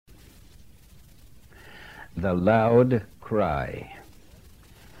The loud cry.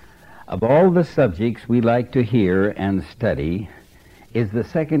 Of all the subjects we like to hear and study is the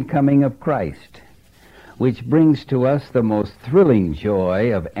second coming of Christ, which brings to us the most thrilling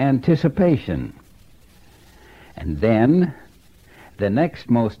joy of anticipation. And then, the next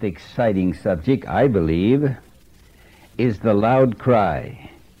most exciting subject, I believe, is the loud cry,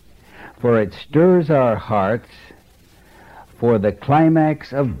 for it stirs our hearts for the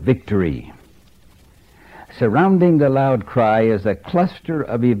climax of victory. Surrounding the loud cry is a cluster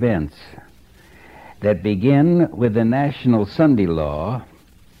of events that begin with the National Sunday Law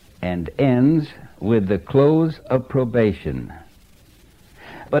and ends with the close of probation.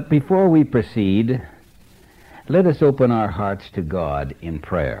 But before we proceed, let us open our hearts to God in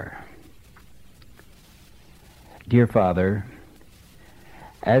prayer. Dear Father,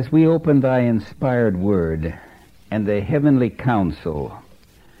 as we open Thy inspired Word and the heavenly counsel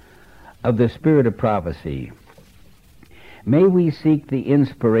of the Spirit of prophecy, may we seek the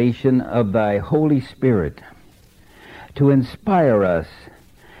inspiration of Thy Holy Spirit to inspire us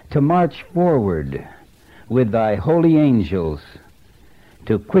to march forward with Thy holy angels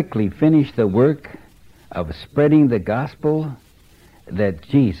to quickly finish the work of spreading the gospel that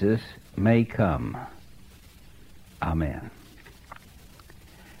Jesus may come. Amen.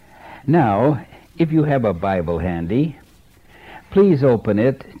 Now, if you have a Bible handy, please open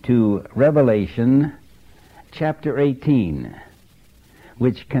it to Revelation chapter 18,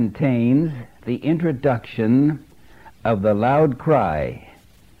 which contains the introduction of the loud cry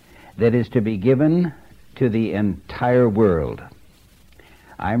that is to be given to the entire world.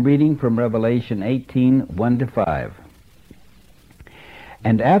 I'm reading from Revelation 18, 1-5.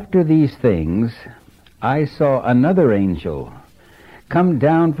 And after these things, I saw another angel come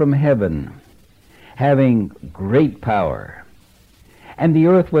down from heaven, having great power, and the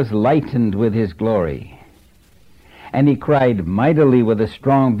earth was lightened with his glory. And he cried mightily with a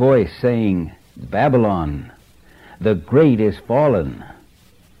strong voice, saying, Babylon, the great is fallen,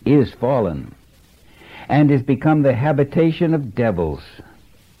 and is become the habitation of devils,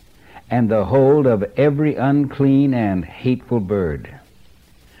 and the hold of every unclean and hateful bird.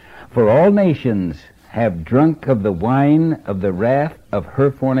 For all nations have drunk of the wine of the wrath of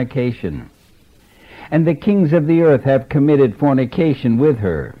her fornication, and the kings of the earth have committed fornication with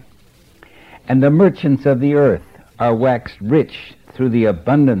her, and the merchants of the earth are waxed rich through the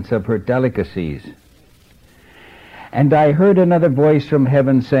abundance of her delicacies. And I heard another voice from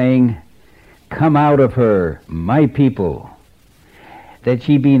heaven saying, Come out of her, my people, that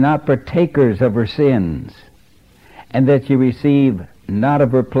ye be not partakers of her sins, and that ye receive not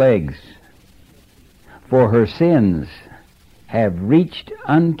of her plagues. For her sins have reached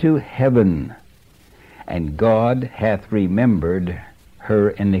unto heaven, and God hath remembered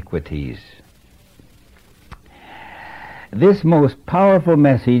her iniquities. This most powerful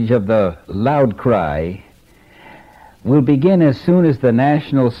message of the loud cry will begin as soon as the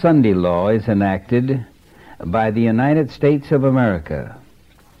National Sunday Law is enacted by the United States of America.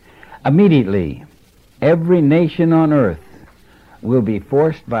 Immediately, every nation on earth will be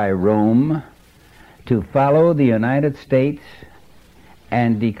forced by Rome to follow the United States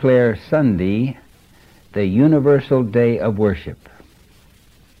and declare Sunday the universal day of worship.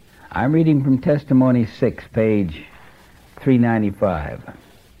 I'm reading from Testimony 6, page 395.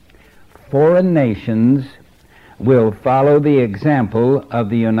 Foreign nations will follow the example of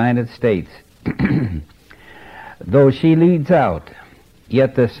the United States. Though she leads out,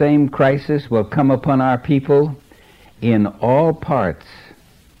 yet the same crisis will come upon our people in all parts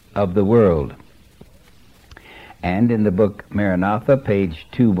of the world. And in the book Maranatha, page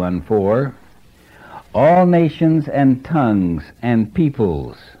 214, all nations and tongues and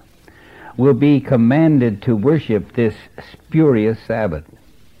peoples will be commanded to worship this spurious Sabbath.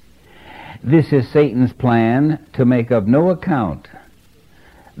 This is Satan's plan to make of no account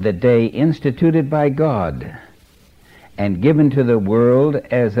the day instituted by God and given to the world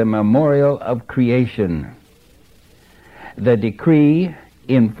as a memorial of creation. The decree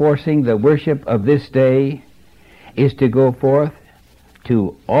enforcing the worship of this day is to go forth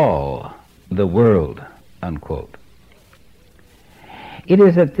to all the world, unquote. It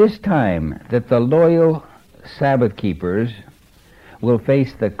is at this time that the loyal Sabbath keepers will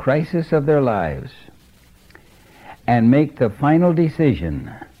face the crisis of their lives and make the final decision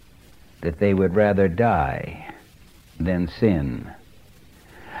that they would rather die than sin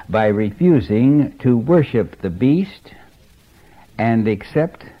by refusing to worship the beast and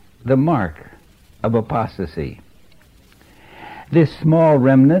accept the mark of apostasy. This small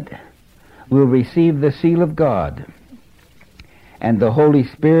remnant will receive the seal of God, and the Holy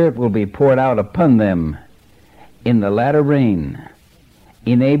Spirit will be poured out upon them in the latter rain,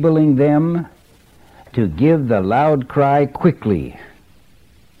 enabling them to give the loud cry quickly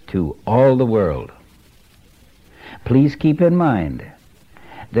to all the world. Please keep in mind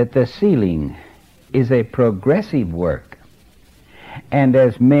that the sealing is a progressive work, and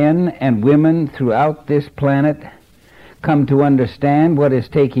as men and women throughout this planet come to understand what is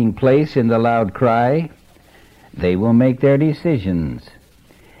taking place in the loud cry, they will make their decisions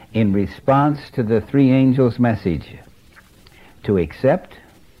in response to the three angels' message to accept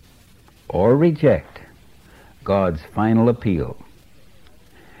or reject God's final appeal.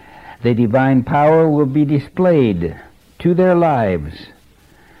 The divine power will be displayed to their lives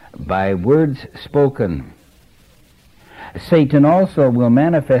by words spoken. Satan also will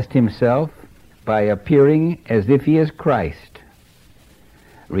manifest himself by appearing as if he is Christ,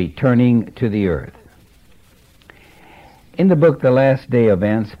 returning to the earth. In the book The Last Day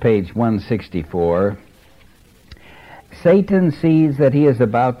Events, page 164, Satan sees that he is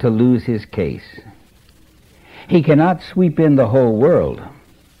about to lose his case. He cannot sweep in the whole world.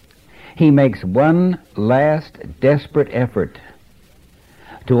 He makes one last desperate effort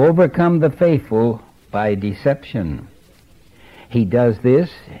to overcome the faithful by deception. He does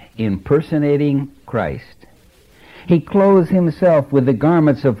this impersonating Christ. He clothes himself with the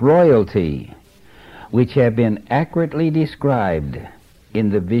garments of royalty, which have been accurately described in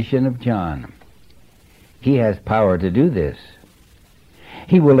the vision of John. He has power to do this.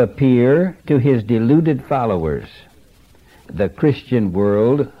 He will appear to his deluded followers, the Christian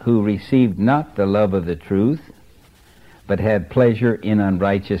world who received not the love of the truth, but had pleasure in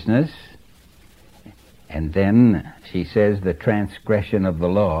unrighteousness, and then, she says, the transgression of the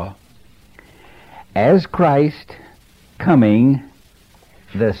law, as Christ coming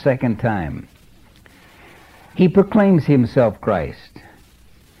the second time. He proclaims himself Christ,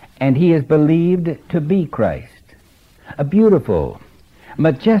 and he is believed to be Christ, a beautiful,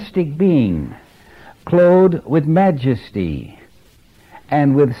 majestic being, clothed with majesty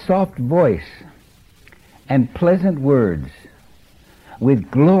and with soft voice and pleasant words, with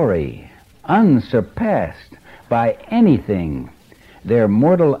glory unsurpassed by anything their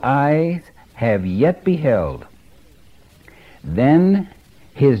mortal eyes have yet beheld. Then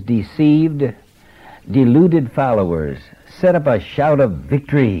his deceived, deluded followers set up a shout of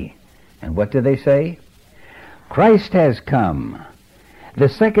victory. And what do they say? Christ has come. The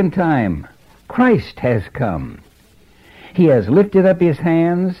second time, Christ has come. He has lifted up his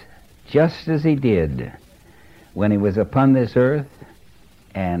hands just as he did when he was upon this earth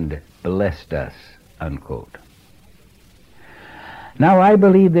and blessed us, unquote. Now I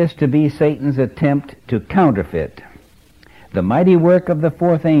believe this to be Satan's attempt to counterfeit the mighty work of the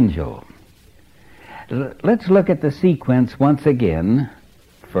fourth angel. Let's look at the sequence once again.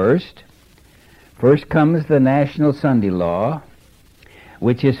 First comes the national Sunday law,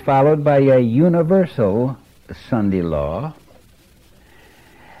 which is followed by a universal Sunday law.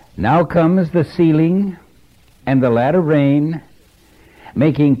 Now comes the sealing and the latter rain,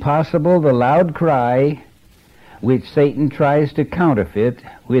 making possible the loud cry which Satan tries to counterfeit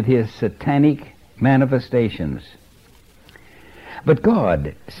with his satanic manifestations. But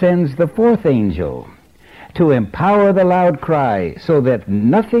God sends the fourth angel to empower the loud cry so that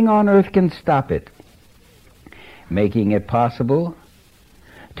nothing on earth can stop it, making it possible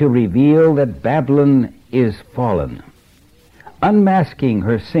to reveal that Babylon is fallen, unmasking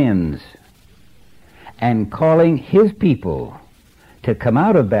her sins, and calling his people to come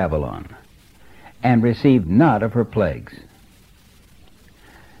out of Babylon and receive not of her plagues.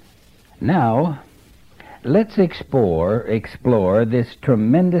 Now, let's explore this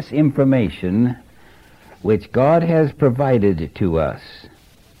tremendous information which God has provided to us.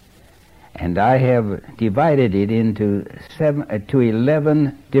 And I have divided it into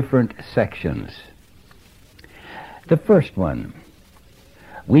 11 different sections. The first one,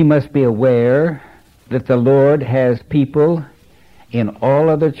 we must be aware that the Lord has people in all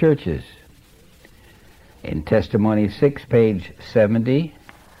other churches. In Testimony 6, page 70,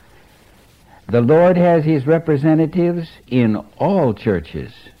 the Lord has his representatives in all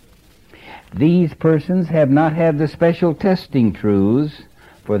churches. These persons have not had the special testing truths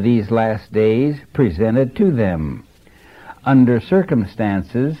for these last days presented to them under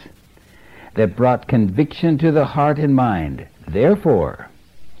circumstances that brought conviction to the heart and mind. Therefore,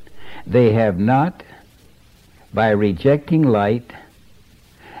 they have not, by rejecting light,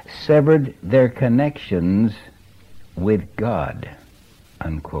 severed their connections with God,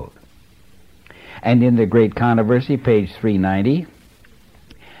 unquote. And in the Great Controversy, page 390,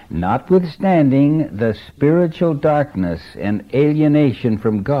 notwithstanding the spiritual darkness and alienation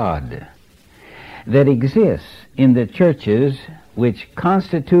from God, that exists in the churches which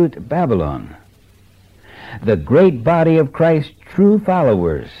constitute Babylon. The great body of Christ's true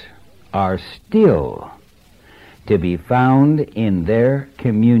followers are still to be found in their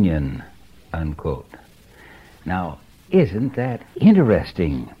communion, unquote. Now, isn't that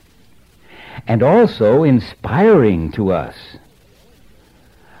interesting? And also inspiring to us.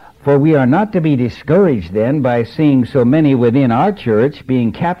 For we are not to be discouraged then by seeing so many within our church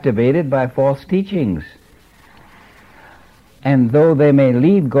being captivated by false teachings. And though they may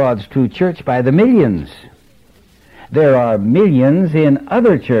leave God's true church by the millions, there are millions in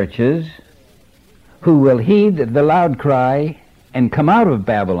other churches who will heed the loud cry and come out of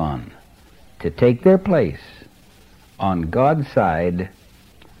Babylon to take their place on God's side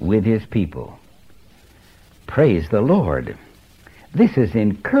with his people. Praise the Lord. This is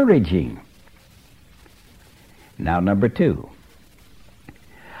encouraging. Now, number 2.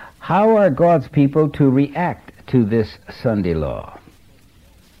 How are God's people to react to this Sunday law?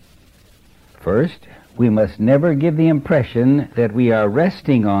 First, we must never give the impression that we are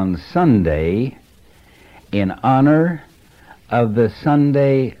resting on Sunday in honor of the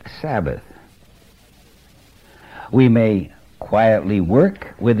Sunday Sabbath. We may quietly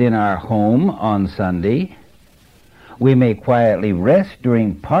work within our home on Sunday. We may quietly rest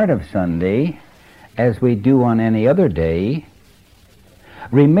during part of Sunday, as we do on any other day,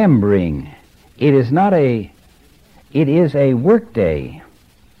 remembering it is a work day,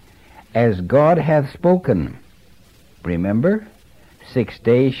 as God hath spoken. Remember, 6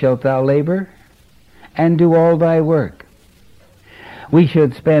 days shalt thou labor, and do all thy work. We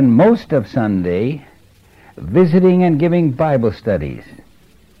should spend most of Sunday visiting and giving Bible studies.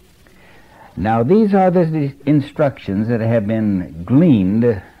 Now, these are the instructions that have been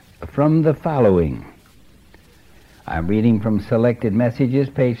gleaned from the following. I'm reading from Selected Messages,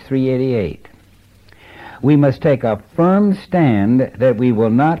 page 388. We must take a firm stand that we will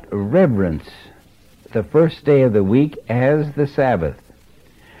not reverence the first day of the week as the Sabbath,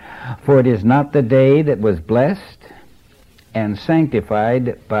 for it is not the day that was blessed and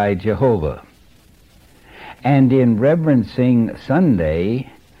sanctified by Jehovah. And in reverencing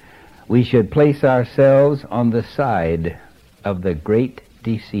Sunday, we should place ourselves on the side of the great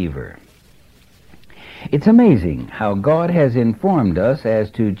deceiver. It's amazing how God has informed us as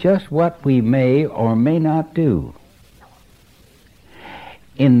to just what we may or may not do.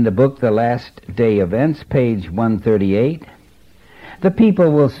 In the book The Last Day Events, page 138, the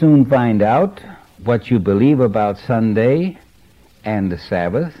people will soon find out what you believe about Sunday and the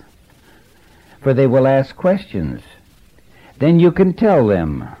Sabbath, for they will ask questions. Then you can tell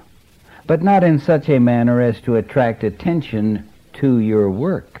them, but not in such a manner as to attract attention to your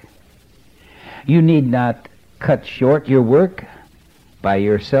work. You need not cut short your work by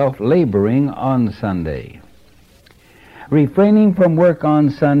yourself laboring on Sunday. Refraining from work on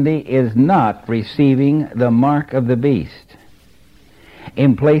Sunday is not receiving the mark of the beast.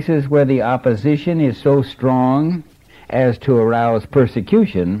 In places where the opposition is so strong as to arouse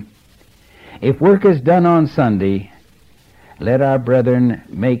persecution, if work is done on Sunday, let our brethren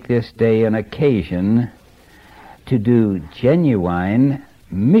make this day an occasion to do genuine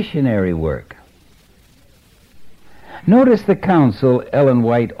missionary work. Notice the counsel Ellen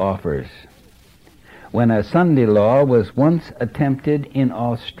White offers. When a Sunday law was once attempted in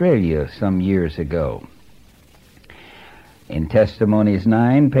Australia some years ago. In Testimonies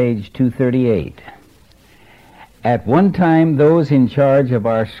 9, page 238. At one time those in charge of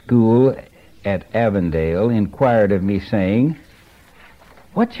our school at Avondale inquired of me, saying,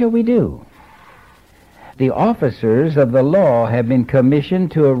 "What shall we do? The officers of the law have been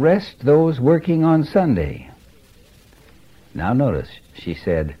commissioned to arrest those working on Sunday." Now notice, she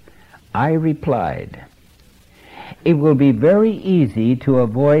said, I replied, "It will be very easy to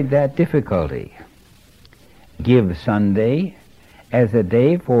avoid that difficulty. Give Sunday as a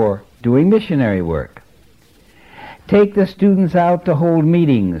day for doing missionary work. Take the students out to hold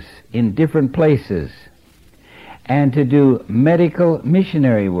meetings in different places and to do medical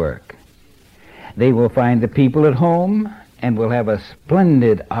missionary work. They will find the people at home and will have a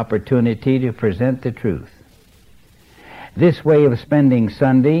splendid opportunity to present the truth. This way of spending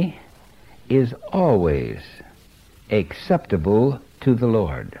Sunday is always acceptable to the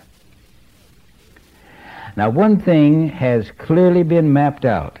Lord." Now, one thing has clearly been mapped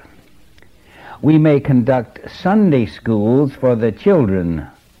out. We may conduct Sunday schools for the children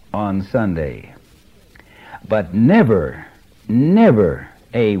on Sunday, but never, never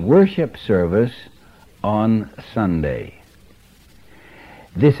a worship service on Sunday.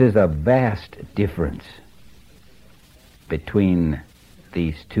 This is a vast difference between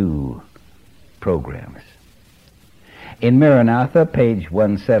these two programs. In Maranatha, page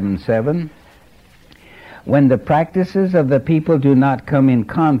 177, when the practices of the people do not come in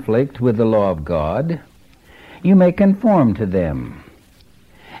conflict with the law of God, you may conform to them.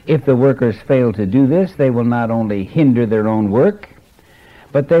 If the workers fail to do this, they will not only hinder their own work,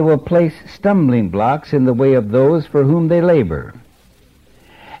 but they will place stumbling blocks in the way of those for whom they labor,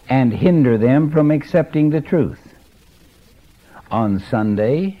 and hinder them from accepting the truth. On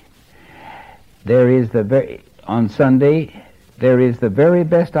Sunday, there is the very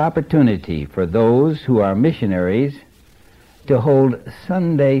best opportunity for those who are missionaries to hold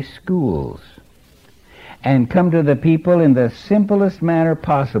Sunday schools and come to the people in the simplest manner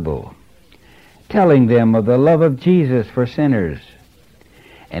possible, telling them of the love of Jesus for sinners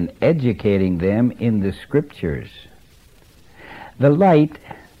and educating them in the Scriptures. The light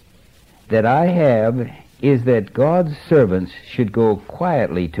that I have is that God's servants should go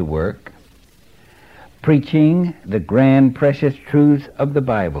quietly to work, preaching the grand precious truths of the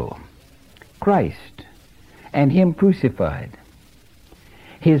Bible, Christ and Him crucified,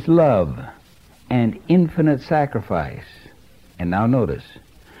 His love and infinite sacrifice. And now notice,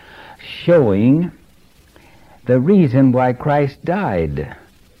 showing the reason why Christ died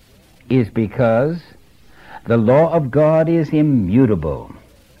is because the law of God is immutable,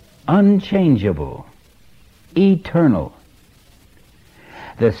 unchangeable, eternal.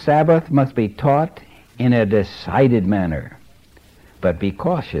 The Sabbath must be taught in a decided manner, but be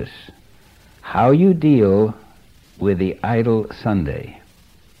cautious how you deal with the idle Sunday.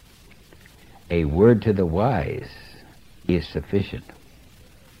 A word to the wise is sufficient.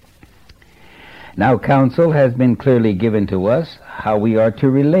 Now counsel has been clearly given to us how we are to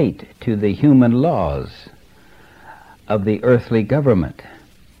relate to the human laws of the earthly government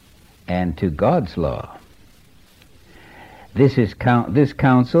and to God's law. This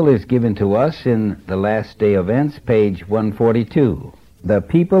counsel is given to us in the Last Day Events, page 142. The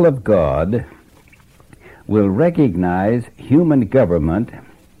people of God will recognize human government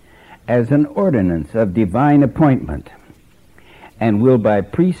as an ordinance of divine appointment, and will by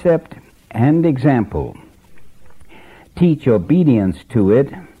precept and example teach obedience to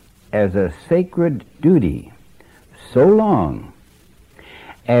it as a sacred duty so long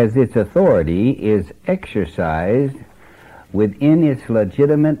as its authority is exercised within its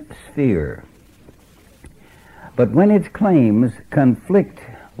legitimate sphere. But when its claims conflict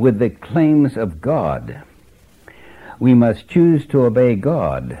with the claims of God, we must choose to obey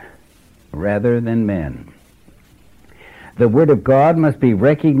God rather than men. The Word of God must be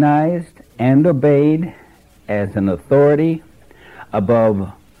recognized and obeyed as an authority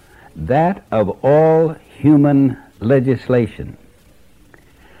above that of all human legislation.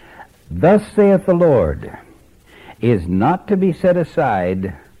 Thus saith the Lord is not to be set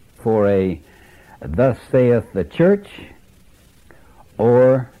aside for a thus saith the church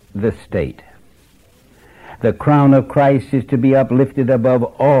or the state. The crown of Christ is to be uplifted above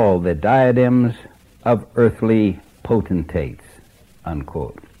all the diadems of earthly potentates,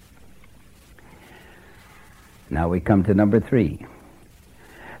 unquote. Now we come to number 3.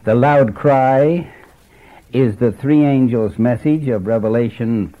 The loud cry is the three angels' message of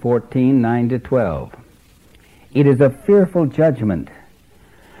Revelation 14, 9-12. It is a fearful judgment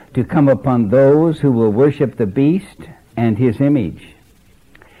to come upon those who will worship the beast and his image.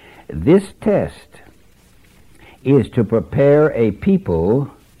 This test is to prepare a people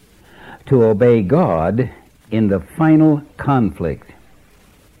to obey God in the final conflict.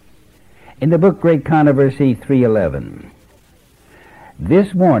 In the book Great Controversy 3:11,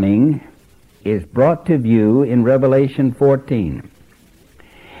 this warning is brought to view in Revelation 14.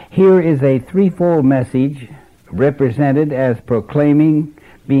 Here is a threefold message represented as proclaimed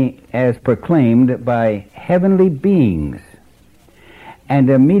by heavenly beings, and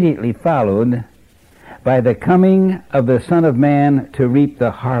immediately followed by the coming of the Son of Man to reap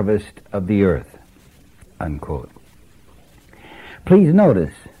the harvest of the earth, unquote. Please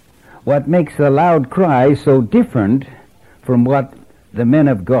notice what makes the loud cry so different from what the men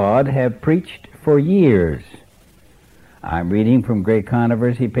of God have preached for years. I'm reading from Great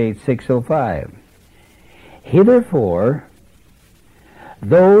Controversy, page 605. Hitherfore,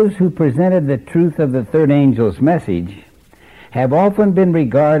 those who presented the truth of the third angel's message have often been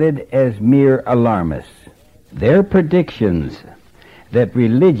regarded as mere alarmists. Their predictions that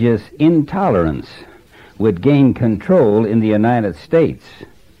religious intolerance would gain control in the United States,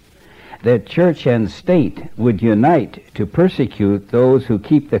 that church and state would unite to persecute those who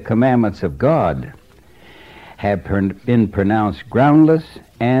keep the commandments of God, have been pronounced groundless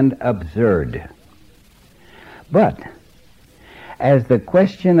and absurd. But As the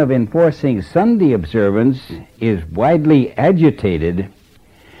question of enforcing Sunday observance is widely agitated,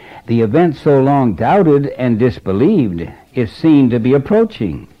 the event so long doubted and disbelieved is seen to be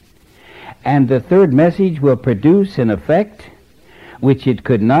approaching, and the third message will produce an effect which it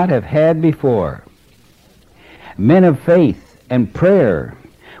could not have had before. Men of faith and prayer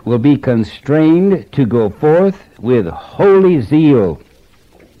will be constrained to go forth with holy zeal,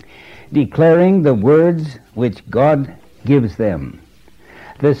 declaring the words which God gives them.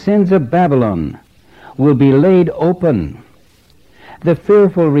 The sins of Babylon will be laid open. The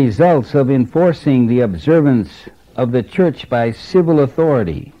fearful results of enforcing the observance of the church by civil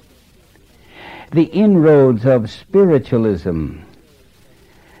authority, the inroads of spiritualism,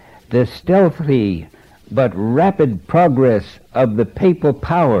 the stealthy but rapid progress of the papal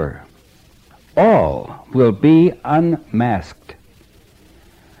power, all will be unmasked.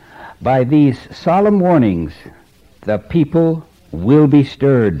 By these solemn warnings, the people will be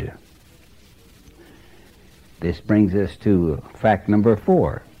stirred. This brings us to fact number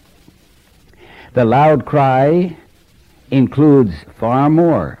 4. The loud cry includes far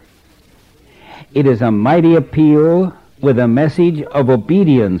more. It is a mighty appeal with a message of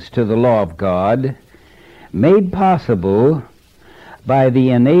obedience to the law of God, made possible by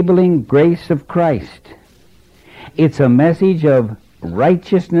the enabling grace of Christ. It's a message of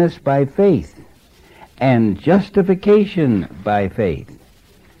righteousness by faith and justification by faith.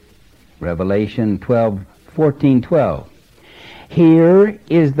 Revelation 14:12. Here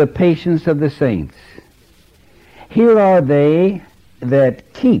is the patience of the saints. Here are they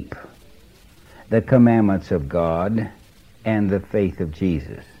that keep the commandments of God and the faith of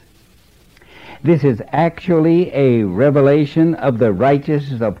Jesus. This is actually a revelation of the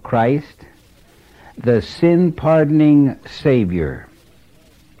righteousness of Christ, the sin-pardoning Savior.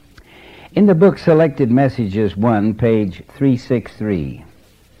 In the book Selected Messages 1, page 363,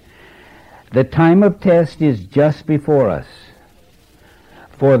 the time of test is just before us,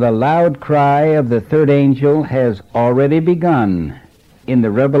 for the loud cry of the third angel has already begun in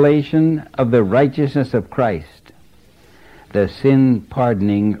the revelation of the righteousness of Christ, the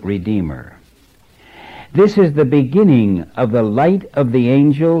sin-pardoning Redeemer. This is the beginning of the light of the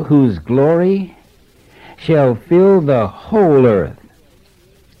angel whose glory shall fill the whole earth.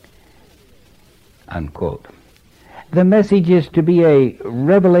 Unquote. The message is to be a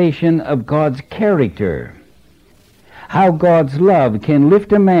revelation of God's character, how God's love can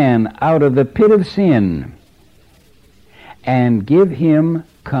lift a man out of the pit of sin and give him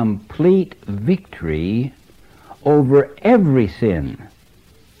complete victory over every sin.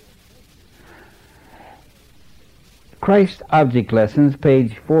 Christ Object Lessons,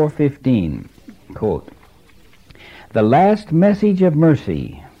 page 415, quote, "The last message of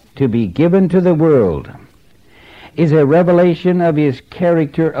mercy to be given to the world is a revelation of his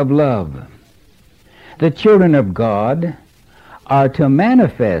character of love. The children of God are to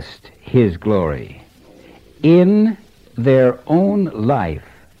manifest his glory in their own life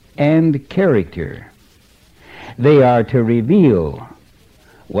and character. They are to reveal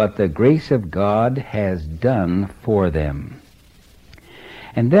what the grace of God has done for them."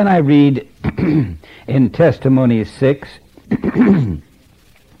 And then I read in Testimony 6,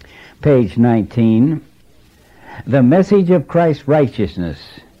 page 19, "The message of Christ's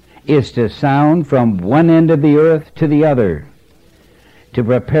righteousness is to sound from one end of the earth to the other, to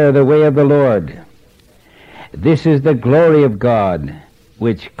prepare the way of the Lord. This is the glory of God,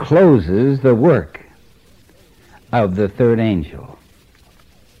 which closes the work of the third angel."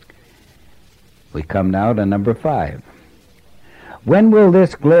 We come now to number 5. When will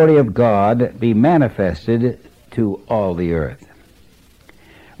this glory of God be manifested to all the earth?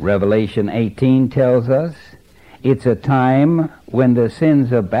 Revelation 18 tells us it's a time when the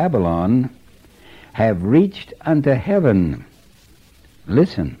sins of Babylon have reached unto heaven.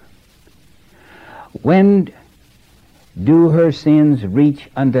 Listen. When do her sins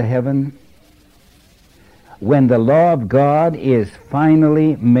reach unto heaven? When the law of God is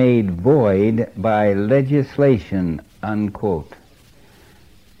finally made void by legislation, unquote.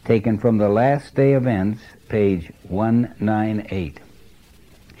 Taken from the Last Day Events, page 198.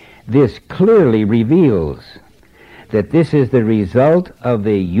 This clearly reveals that this is the result of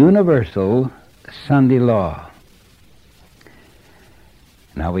the universal Sunday law.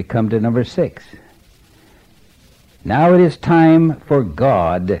 Now we come to number 6. Now it is time for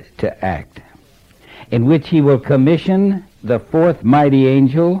God to act, in which he will commission the fourth mighty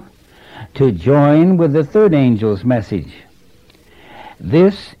angel to join with the third angel's message.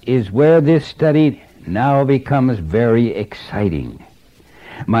 This is where this study now becomes very exciting.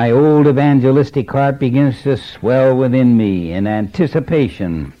 My old evangelistic heart begins to swell within me in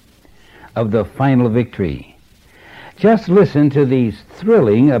anticipation of the final victory. Just listen to these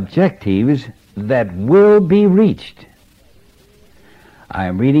thrilling objectives that will be reached. I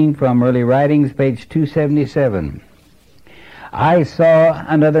am reading from Early Writings, page 277. I saw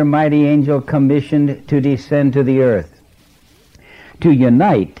another mighty angel commissioned to descend to the earth, to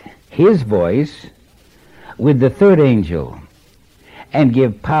unite his voice with the third angel, and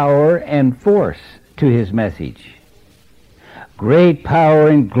give power and force to his message. Great power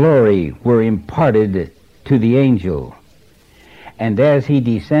and glory were imparted to the angel, and as he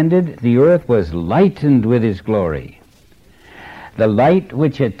descended, the earth was lightened with his glory. The light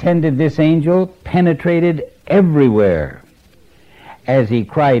which attended this angel penetrated everywhere, as he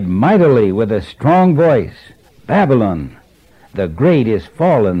cried mightily with a strong voice, Babylon, the great is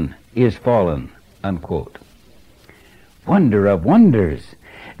fallen, unquote. Wonder of wonders,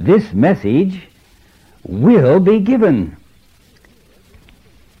 this message will be given.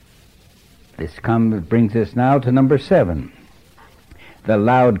 This brings us now to number 7. The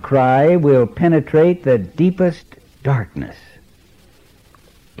loud cry will penetrate the deepest darkness.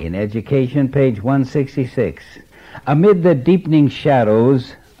 In Education, page 166, amid the deepening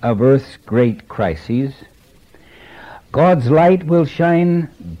shadows of earth's great crises, God's light will shine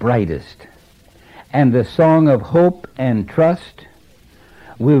brightest, and the song of hope and trust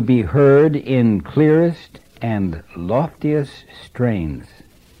will be heard in clearest and loftiest strains.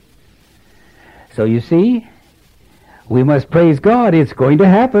 So you see, we must praise God. It's going to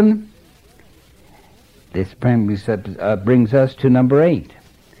happen. This brings us to number 8.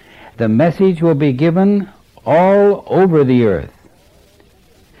 The message will be given all over the earth.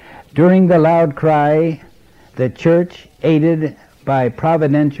 During the loud cry, the church, aided by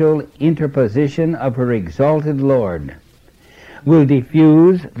providential interposition of her exalted Lord, will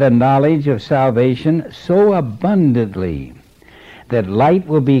diffuse the knowledge of salvation so abundantly that light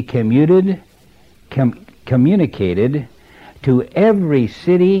will be communicated to every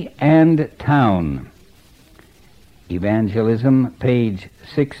city and town. Evangelism, page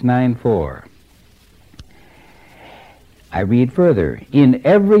 694. I read further. In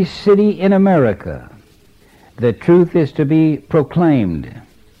every city in America, the truth is to be proclaimed.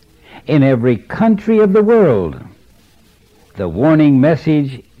 In every country of the world, the warning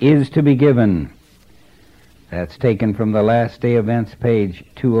message is to be given. That's taken from the Last Day Events, page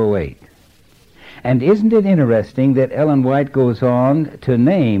 208. And isn't it interesting that Ellen White goes on to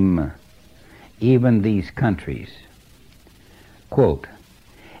name even these countries? Quote,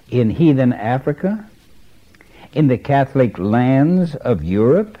 in heathen Africa, in the Catholic lands of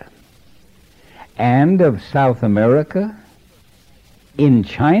Europe and of South America, in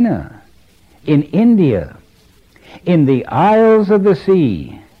China, in India, in the isles of the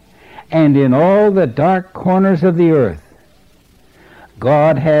sea, and in all the dark corners of the earth,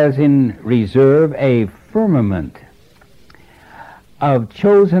 God has in reserve a firmament of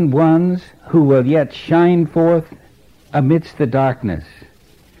chosen ones who will yet shine forth amidst the darkness,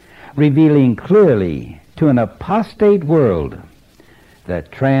 revealing clearly to an apostate world the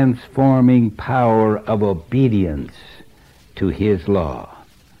transforming power of obedience to his law,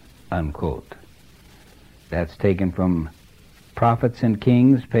 unquote. That's taken from Prophets and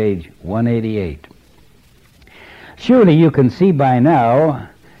Kings, page 188. Surely you can see by now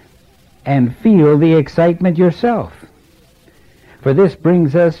and feel the excitement yourself, for this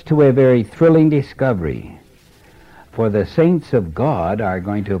brings us to a very thrilling discovery. For the saints of God are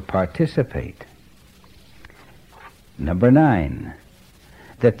going to participate. Number 9,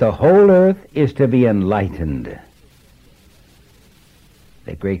 that the whole earth is to be enlightened.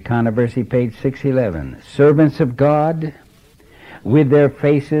 The Great Controversy, page 611. Servants of God, with their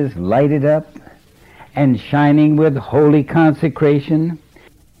faces lighted up and shining with holy consecration,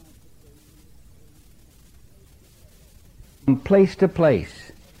 from place to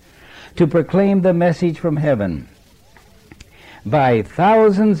place, to proclaim the message from heaven, by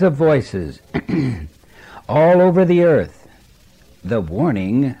thousands of voices all over the earth, the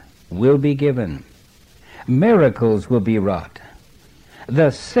warning will be given. Miracles will be wrought. The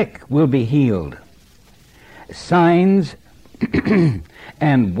sick will be healed. Signs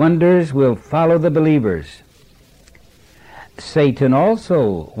and wonders will follow the believers. Satan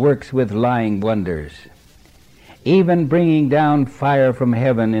also works with lying wonders, even bringing down fire from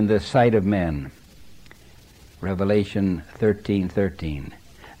heaven in the sight of men. Revelation 13:13.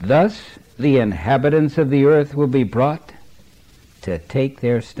 Thus the inhabitants of the earth will be brought to take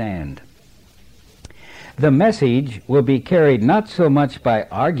their stand. The message will be carried not so much by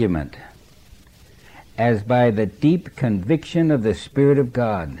argument as by the deep conviction of the Spirit of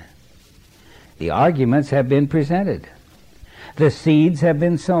God. The arguments have been presented. The seeds have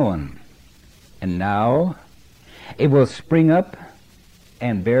been sown. And now it will spring up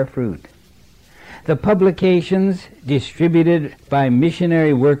and bear fruit. The publications distributed by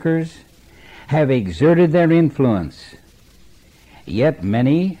missionary workers have exerted their influence. Yet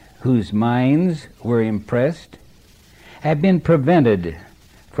many whose minds were impressed have been prevented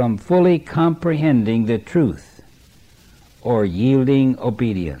from fully comprehending the truth or yielding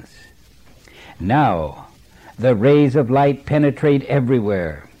obedience. Now the rays of light penetrate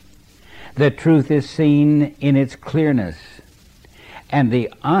everywhere. The truth is seen in its clearness, and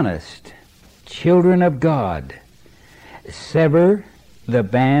the honest children of God sever the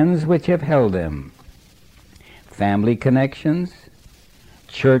bands which have held them. Family connections,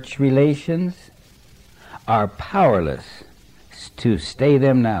 church relations are powerless to stay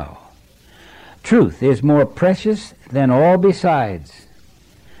them now. Truth is more precious than all besides.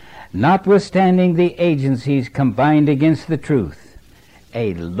 Notwithstanding the agencies combined against the truth,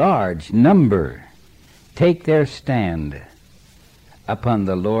 a large number take their stand upon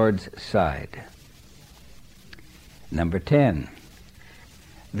the Lord's side. Number 10,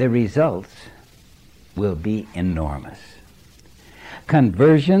 the results will be enormous.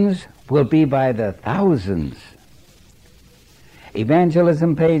 Conversions will be by the thousands.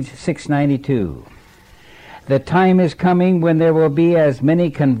 Evangelism, page 692. The time is coming when there will be as many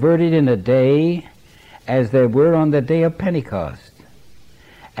converted in a day as there were on the day of Pentecost,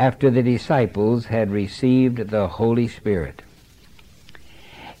 after the disciples had received the Holy Spirit.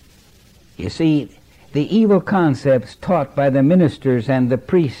 You see, the evil concepts taught by the ministers and the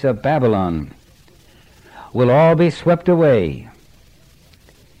priests of Babylon will all be swept away.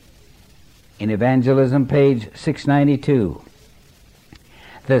 In Evangelism, page 692,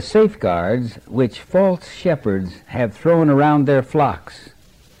 the safeguards which false shepherds have thrown around their flocks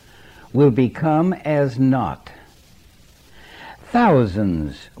will become as naught.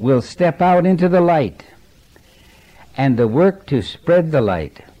 Thousands will step out into the light and the work to spread the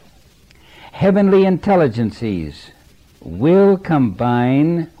light. Heavenly intelligencies will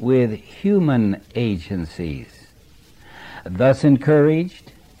combine with human agencies. Thus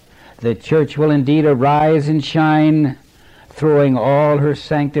encouraged, the church will indeed arise and shine, throwing all her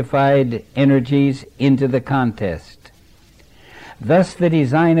sanctified energies into the contest. Thus the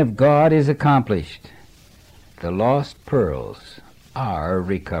design of God is accomplished. The lost pearls are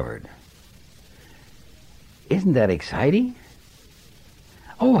recovered. Isn't that exciting?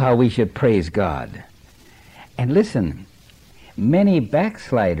 Oh, how we should praise God. And listen, many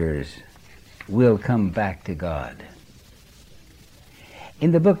backsliders will come back to God.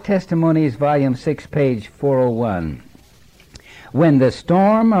 In the book Testimonies, volume 6, page 401, when the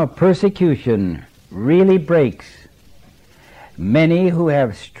storm of persecution really breaks, many who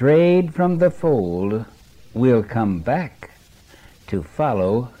have strayed from the fold will come back to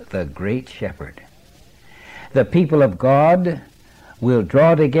follow the great shepherd. The people of God will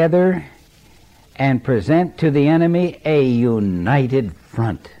draw together and present to the enemy a united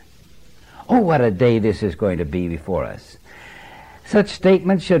front. Oh, what a day this is going to be before us. Such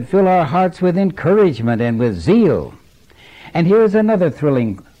statements should fill our hearts with encouragement and with zeal. And here's another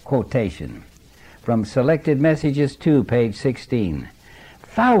thrilling quotation from Selected Messages 2, page 16.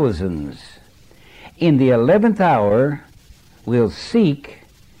 Thousands in the 11th hour will seek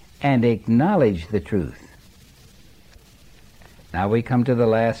and acknowledge the truth. Now we come to the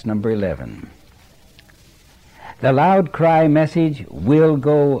last, number 11. The loud cry message will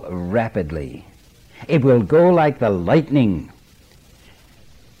go rapidly. It will go like the lightning.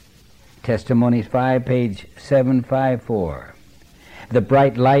 Testimonies 5, page 754. The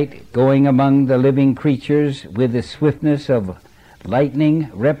bright light going among the living creatures with the swiftness of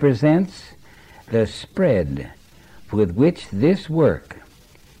lightning represents the spread with which this work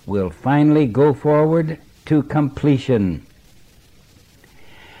will finally go forward to completion.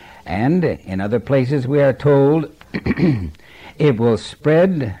 And in other places we are told it will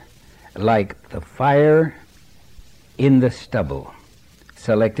spread like the fire in the stubble.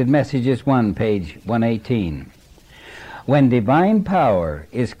 Selected Messages 1, page 118. When divine power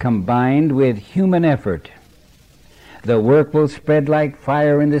is combined with human effort, the work will spread like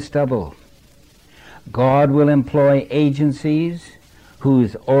fire in the stubble. God will employ agencies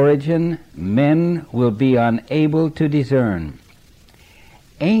whose origin men will be unable to discern.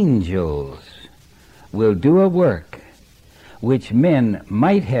 Angels will do a work which men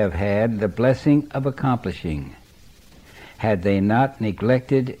might have had the blessing of accomplishing had they not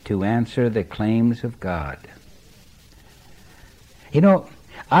neglected to answer the claims of God. You know,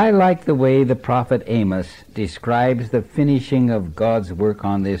 I like the way the prophet Amos describes the finishing of God's work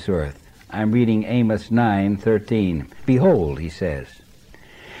on this earth. I'm reading Amos 9:13. Behold, he says,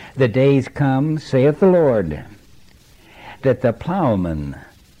 the days come, saith the Lord, that the plowman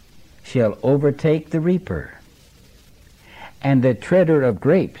shall overtake the reaper, and the treader of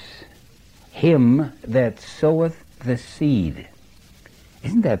grapes, him that soweth the seed.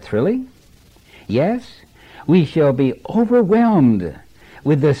 Isn't that thrilling? Yes, we shall be overwhelmed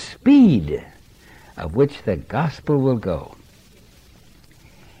with the speed of which the gospel will go.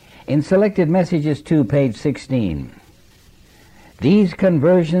 In Selected Messages 2, page 16, these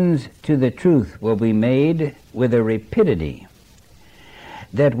conversions to the truth will be made with a rapidity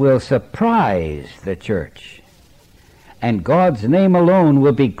that will surprise the church, and God's name alone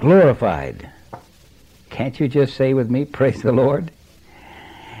will be glorified. Can't you just say with me, praise the Lord?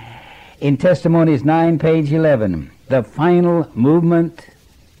 In Testimonies 9, page 11, the final movement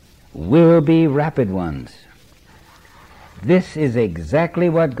will be rapid ones. This is exactly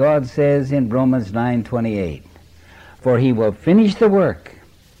what God says in Romans 9:28. For he will finish the work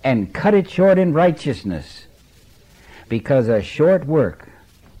and cut it short in righteousness, because a short work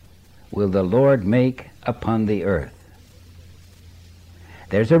will the Lord make upon the earth.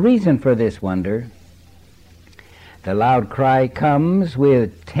 There's a reason for this wonder. The loud cry comes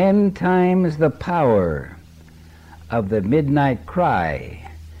with 10 times the power of the midnight cry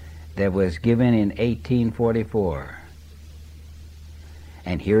that was given in 1844.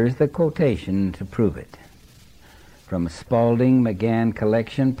 And here's the quotation to prove it. From Spalding McGann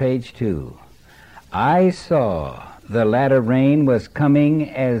Collection, page 2. I saw the latter rain was coming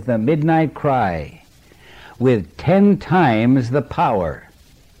as the midnight cry, with 10 times the power.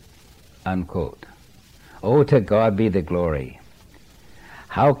 Unquote. Oh, to God be the glory.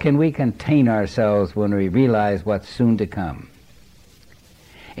 How can we contain ourselves when we realize what's soon to come?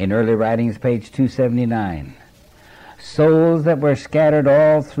 In Early Writings, page 279, souls that were scattered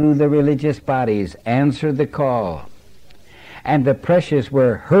all through the religious bodies answered the call, and the precious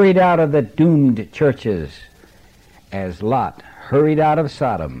were hurried out of the doomed churches, as Lot hurried out of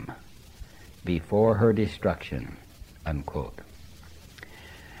Sodom before her destruction. Unquote.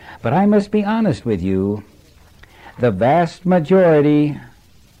 But I must be honest with you, the vast majority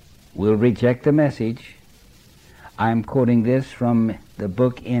will reject the message. I'm quoting this from the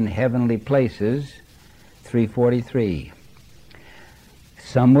book In Heavenly Places, 343.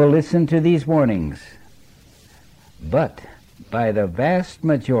 Some will listen to these warnings, but by the vast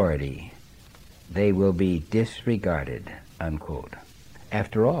majority, they will be disregarded. Unquote.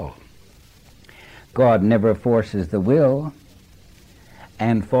 After all, God never forces the will,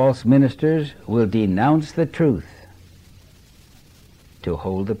 and false ministers will denounce the truth to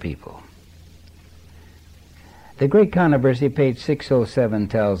hold the people. The Great Controversy, page 607,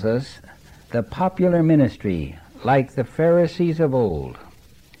 tells us the popular ministry, like the Pharisees of old,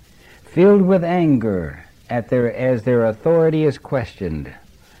 filled with anger as their authority is questioned,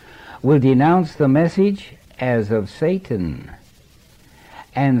 will denounce the message as of Satan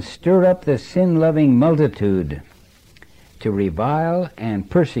and stir up the sin-loving multitude to revile and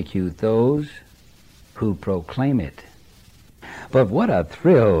persecute those who proclaim it. But what a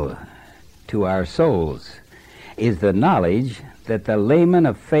thrill to our souls is the knowledge that the layman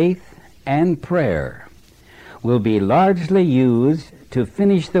of faith and prayer will be largely used to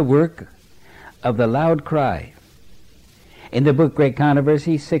finish the work of the loud cry. In the book Great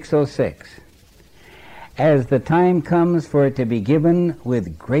Controversy, 606, as the time comes for it to be given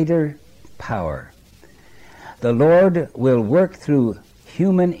with greater power, the Lord will work through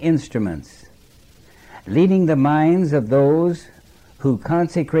human instruments, leading the minds of those who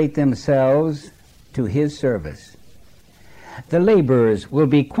consecrate themselves to his service. The laborers will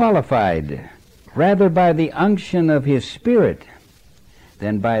be qualified rather by the unction of his Spirit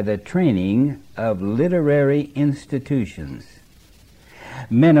than by the training of literary institutions.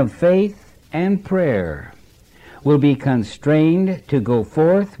 Men of faith and prayer will be constrained to go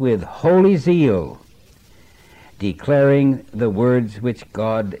forth with holy zeal, declaring the words which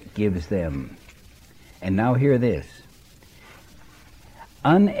God gives them. And now hear this.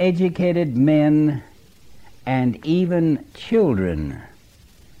 Uneducated men and even children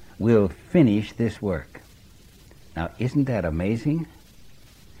will finish this work. Now, isn't that amazing?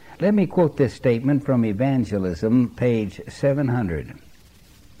 Let me quote this statement from Evangelism, page 700.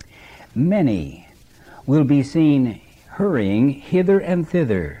 Many will be seen hurrying hither and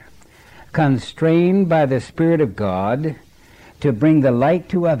thither, constrained by the Spirit of God to bring the light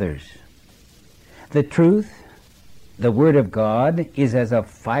to others. The truth, the Word of God, is as a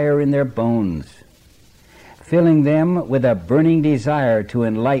fire in their bones, filling them with a burning desire to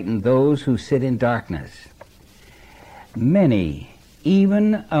enlighten those who sit in darkness. Many,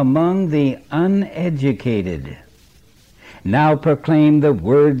 even among the uneducated, now proclaim the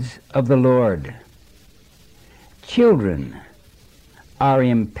words of the Lord. Children are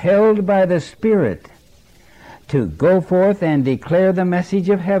impelled by the Spirit to go forth and declare the message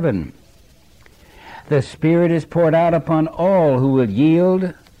of heaven. The Spirit is poured out upon all who will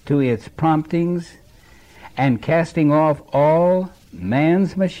yield to its promptings, and casting off all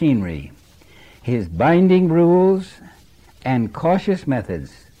man's machinery, his binding rules and cautious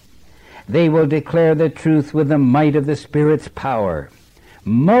methods, they will declare the truth with the might of the Spirit's power.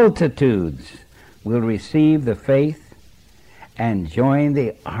 Multitudes will receive the faith and join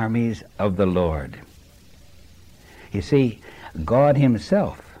the armies of the Lord. You see, God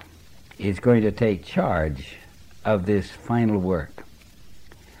himself is going to take charge of this final work.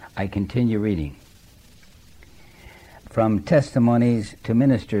 I continue reading. From Testimonies to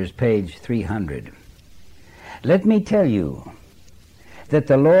Ministers, page 300. Let me tell you that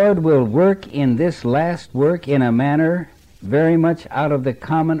the Lord will work in this last work in a manner very much out of the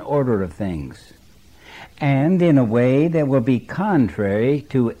common order of things, and in a way that will be contrary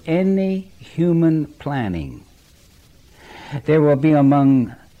to any human planning. There will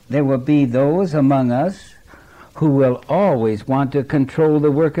be those among us who will always want to control the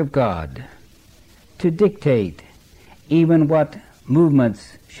work of God, to dictate even what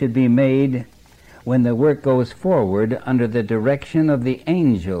movements should be made when the work goes forward under the direction of the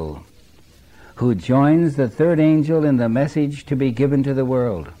angel who joins the third angel in the message to be given to the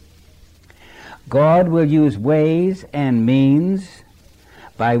world. God will use ways and means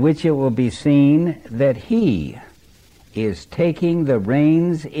by which it will be seen that he is taking the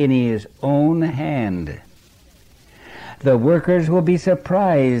reins in his own hand. The workers will be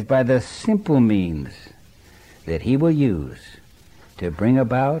surprised by the simple means that he will use to bring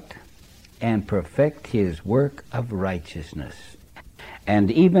about and perfect his work of righteousness. And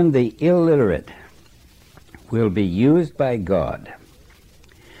even the illiterate will be used by God.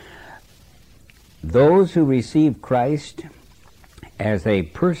 Those who receive Christ as a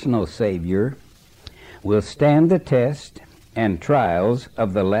personal Savior will stand the test and trials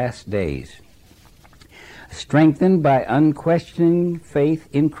of the last days. Strengthened by unquestioning faith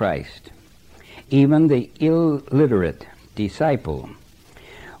in Christ, even the illiterate disciple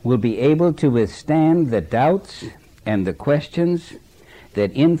will be able to withstand the doubts and the questions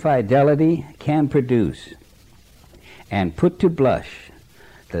that infidelity can produce, and put to blush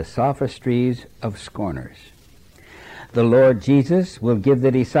the sophistries of scorners. The Lord Jesus will give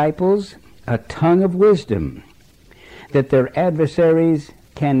the disciples a tongue of wisdom that their adversaries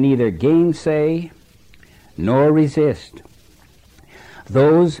can neither gainsay nor resist.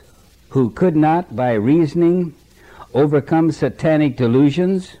 Those who could not by reasoning overcome satanic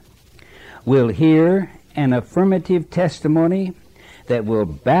delusions will hear an affirmative testimony that will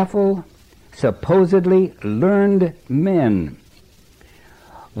baffle supposedly learned men.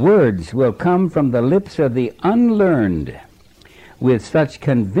 Words will come from the lips of the unlearned with such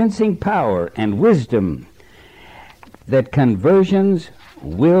convincing power and wisdom that conversions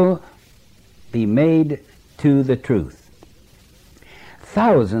will be made to the truth.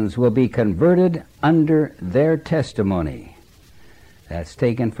 Thousands will be converted under their testimony. That's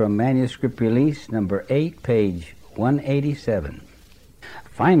taken from Manuscript Release number 8, page 187.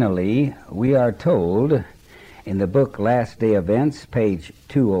 Finally, we are told in the book Last Day Events, page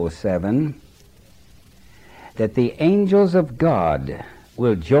 207, that the angels of God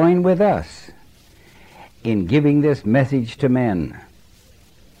will join with us in giving this message to men.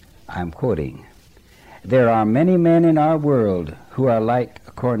 I'm quoting, "There are many men in our world who are like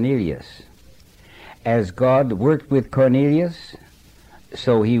Cornelius. As God worked with Cornelius,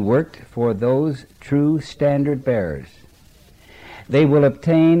 so he worked for those true standard bearers. They will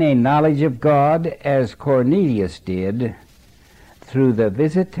obtain a knowledge of God as Cornelius did through the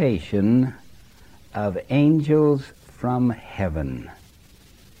visitation of angels from heaven."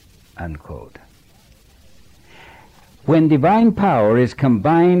 Unquote. When divine power is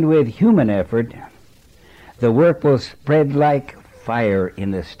combined with human effort, the work will spread like fire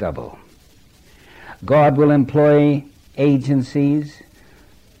in the stubble. God will employ agencies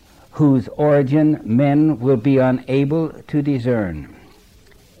whose origin men will be unable to discern.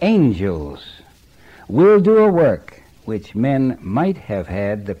 Angels will do a work which men might have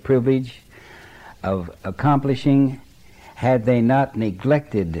had the privilege of accomplishing had they not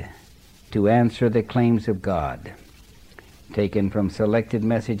neglected to answer the claims of God. Taken from Selected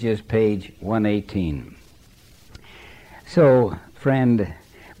Messages, page 118. So, friend,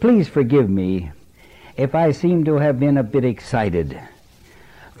 please forgive me if I seem to have been a bit excited,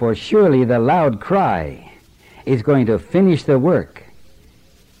 for surely the loud cry is going to finish the work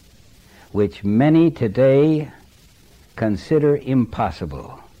which many today consider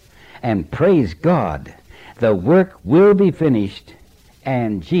impossible. And praise God, the work will be finished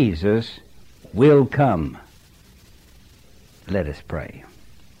and Jesus will come. Let us pray.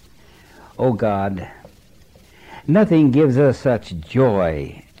 O God, nothing gives us such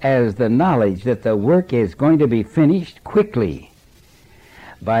joy as the knowledge that the work is going to be finished quickly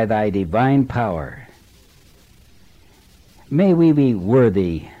by thy divine power. May we be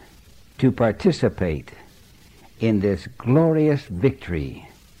worthy to participate in this glorious victory.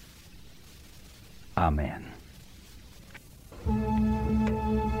 Amen.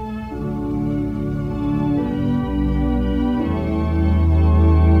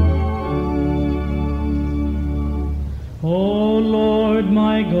 O Lord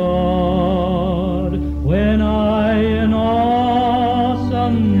my God, when I in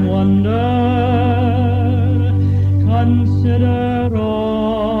awesome wonder consider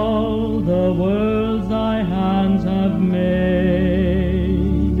all the worlds thy hands have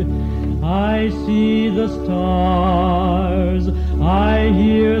made, I see the stars, I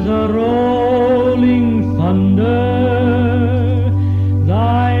hear the rolling thunder,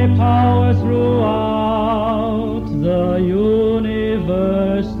 thy power throughout the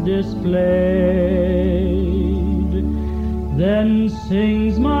universe displayed. Then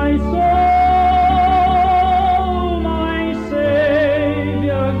sings my soul, my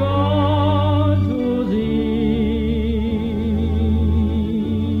Savior God, to thee.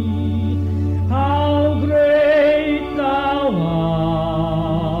 How great thou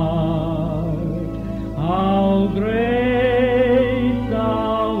art, how great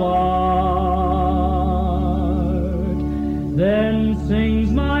thou art. Then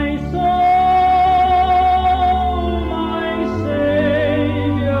sings my soul, my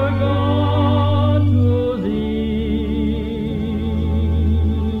Savior God, to thee.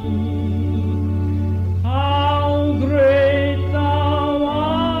 How great thou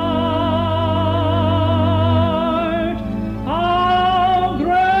art, how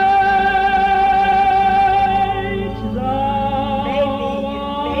great thou Maybe you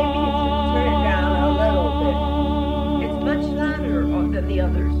should turn it down a little bit. It's much louder than the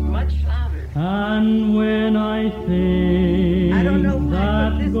others, much louder. And when I think I don't know why, but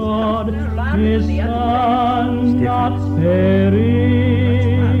that this God, comes through louder His than the other Son, not sparing,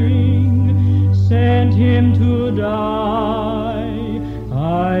 sent Him to die,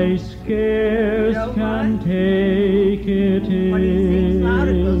 I scarce You know can what? take